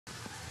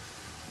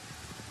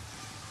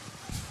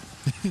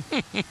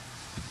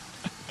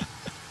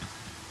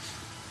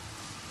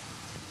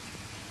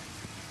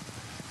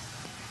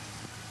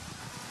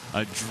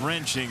A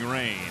drenching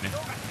rain.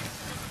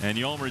 And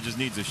Yolmer just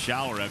needs a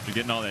shower after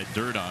getting all that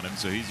dirt on him,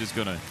 so he's just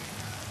going to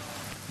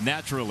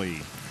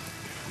naturally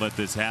let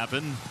this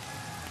happen.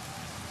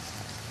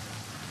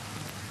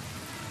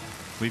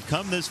 We've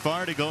come this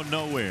far to go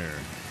nowhere.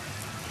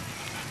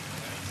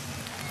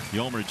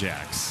 Yolmer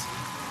Jacks.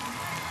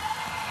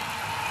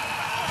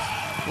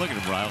 Look at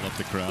him rile up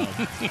the crowd.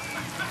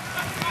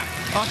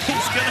 Oh,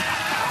 he's gonna.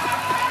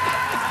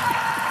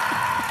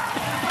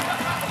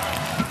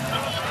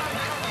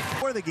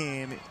 For the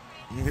game,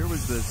 here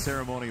was the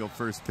ceremonial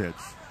first pitch.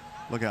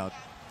 Look out.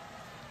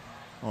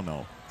 Oh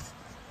no.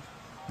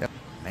 Yep.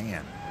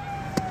 Man,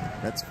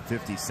 that's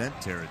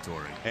 50-cent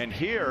territory. And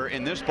here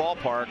in this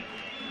ballpark,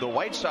 the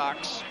White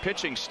Sox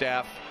pitching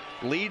staff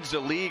leads the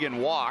league in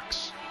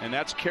walks, and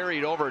that's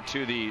carried over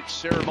to the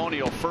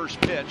ceremonial first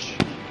pitch,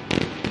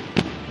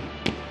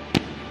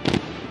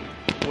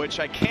 which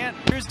I can't.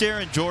 Here's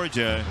Darren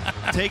Georgia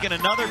taking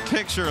another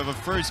picture of a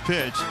first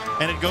pitch,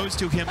 and it goes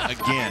to him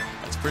again.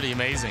 That's pretty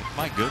amazing.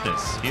 My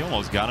goodness, he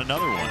almost got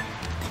another one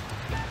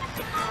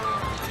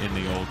in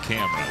the old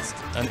camera.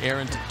 An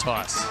errant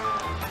toss.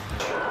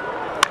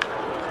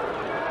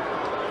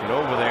 Get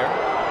over there.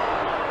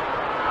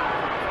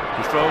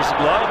 He throws the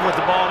glove with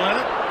the ball in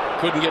it.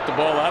 Couldn't get the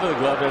ball out of the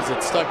glove as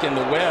it stuck in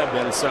the web,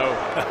 and so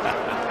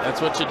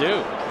that's what you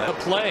do. A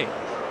play.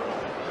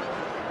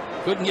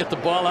 Couldn't get the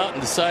ball out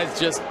and decides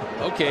just,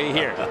 okay,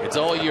 here, it's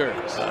all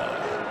yours.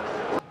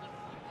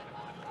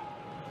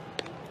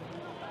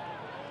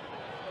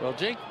 Well,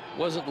 Jake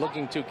wasn't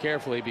looking too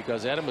carefully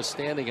because Adam was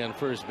standing on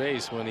first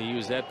base when he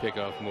used that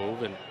pickoff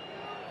move, and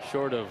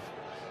short of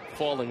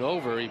falling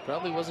over, he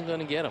probably wasn't going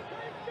to get him.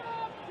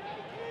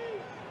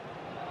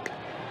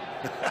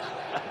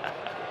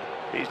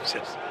 He's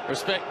just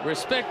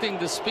respecting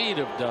the speed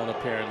of Dunn,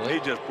 apparently.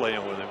 He's just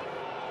playing with him.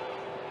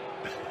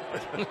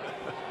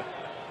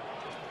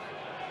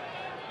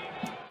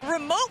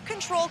 Remote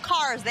control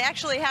cars. They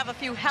actually have a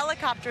few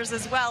helicopters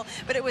as well,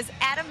 but it was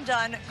Adam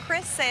Dunn,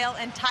 Chris Sale,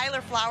 and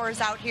Tyler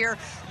Flowers out here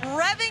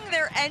revving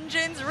their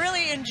engines,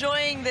 really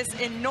enjoying this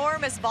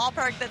enormous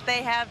ballpark that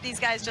they have. These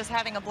guys just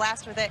having a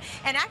blast with it.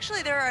 And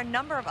actually there are a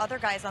number of other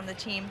guys on the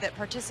team that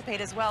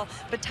participate as well,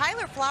 but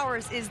Tyler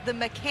Flowers is the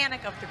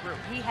mechanic of the group.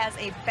 He has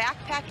a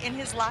backpack in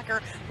his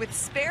locker with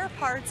spare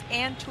parts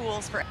and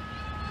tools for.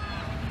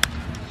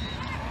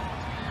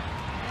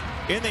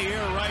 In the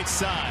air, right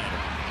side.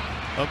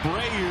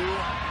 Abreu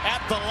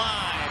at the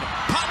line,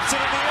 pops it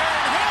in the air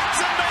and hits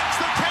and makes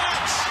the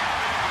catch.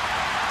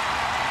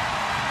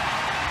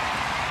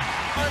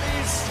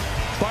 Parties,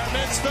 bar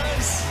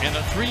mitzvahs, and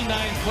a 3-9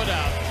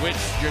 putout,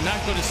 which you're not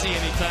going to see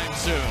anytime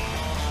soon.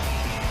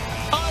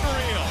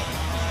 Unreal.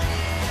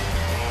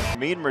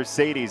 Mean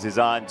Mercedes is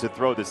on to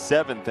throw the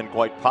 7th and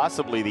quite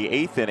possibly the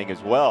 8th inning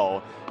as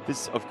well.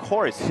 This, of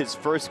course, his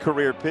first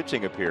career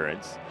pitching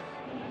appearance.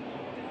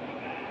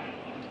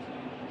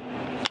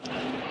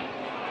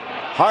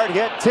 Hard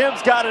hit.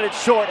 Tim's got it at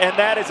short, and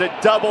that is a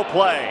double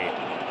play.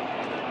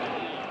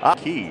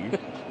 Key.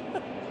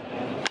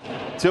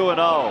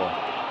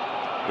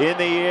 2-0. In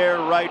the air,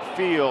 right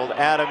field.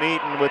 Adam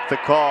Eaton with the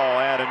call.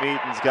 Adam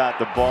Eaton's got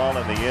the ball,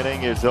 and the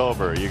inning is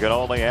over. You can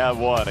only have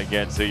one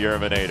against the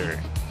Yerminator.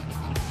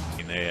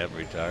 They have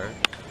retired.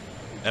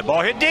 That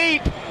ball hit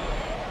deep.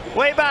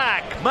 Way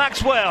back.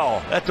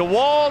 Maxwell at the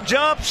wall,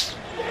 jumps.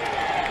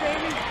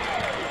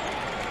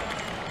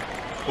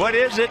 What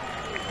is it?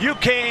 You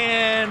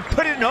can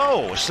put it,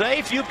 no,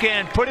 safe. You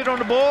can put it on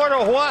the board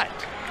or what?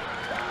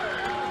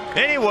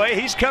 Anyway,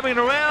 he's coming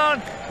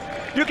around.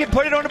 You can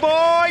put it on the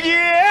board.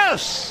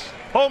 Yes!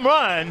 Home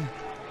run.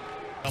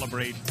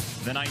 Celebrate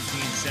the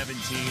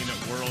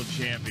 1917 World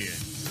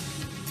Champions.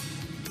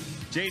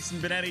 Jason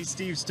Benetti,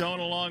 Steve Stone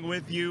along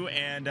with you.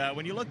 And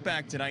when you look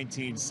back to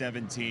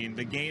 1917,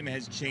 the game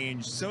has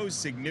changed so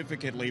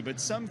significantly, but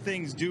some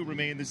things do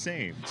remain the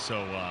same.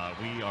 So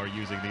we are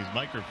using these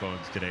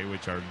microphones today,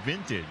 which are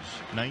vintage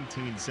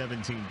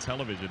 1917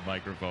 television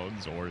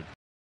microphones, or